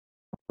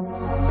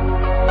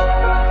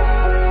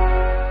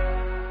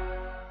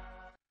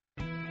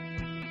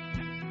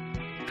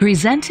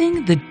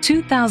Presenting the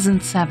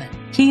 2007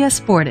 Kia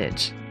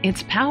Sportage.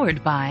 It's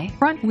powered by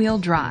front-wheel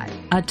drive,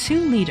 a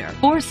 2-liter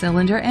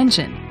 4-cylinder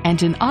engine,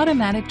 and an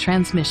automatic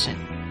transmission.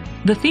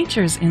 The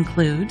features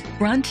include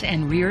front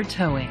and rear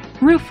towing,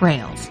 roof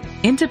rails,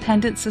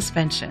 independent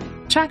suspension,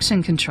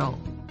 traction control,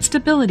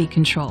 stability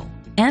control,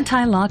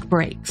 anti-lock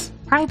brakes,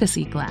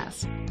 privacy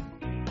glass.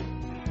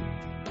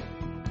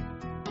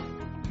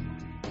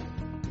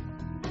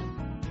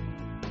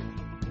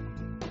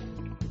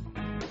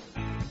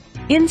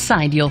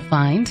 Inside you'll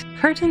find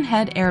curtain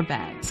head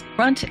airbags,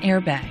 front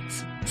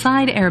airbags,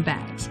 side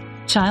airbags,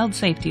 child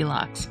safety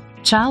locks,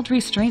 child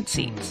restraint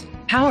seats,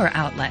 power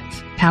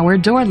outlets, power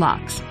door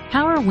locks,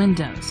 power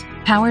windows,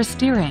 power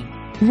steering.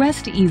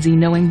 Rest easy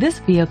knowing this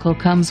vehicle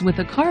comes with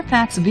a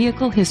Carfax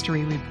Vehicle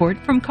History Report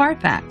from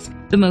Carfax,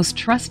 the most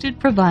trusted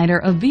provider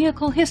of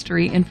vehicle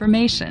history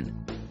information.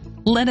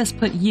 Let us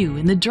put you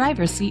in the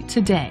driver's seat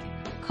today.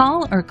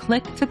 Call or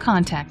click to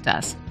contact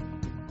us.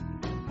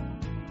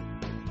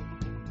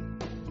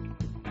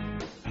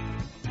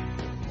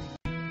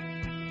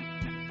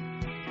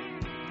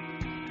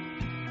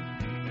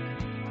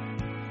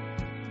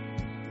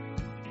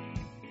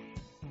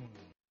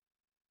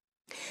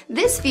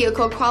 This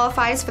vehicle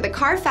qualifies for the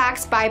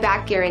Carfax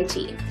buyback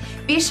guarantee.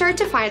 Be sure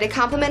to find a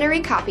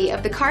complimentary copy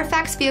of the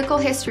Carfax Vehicle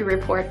History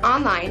Report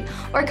online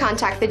or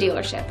contact the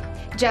dealership.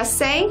 Just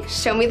say,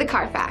 "Show me the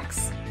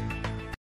Carfax."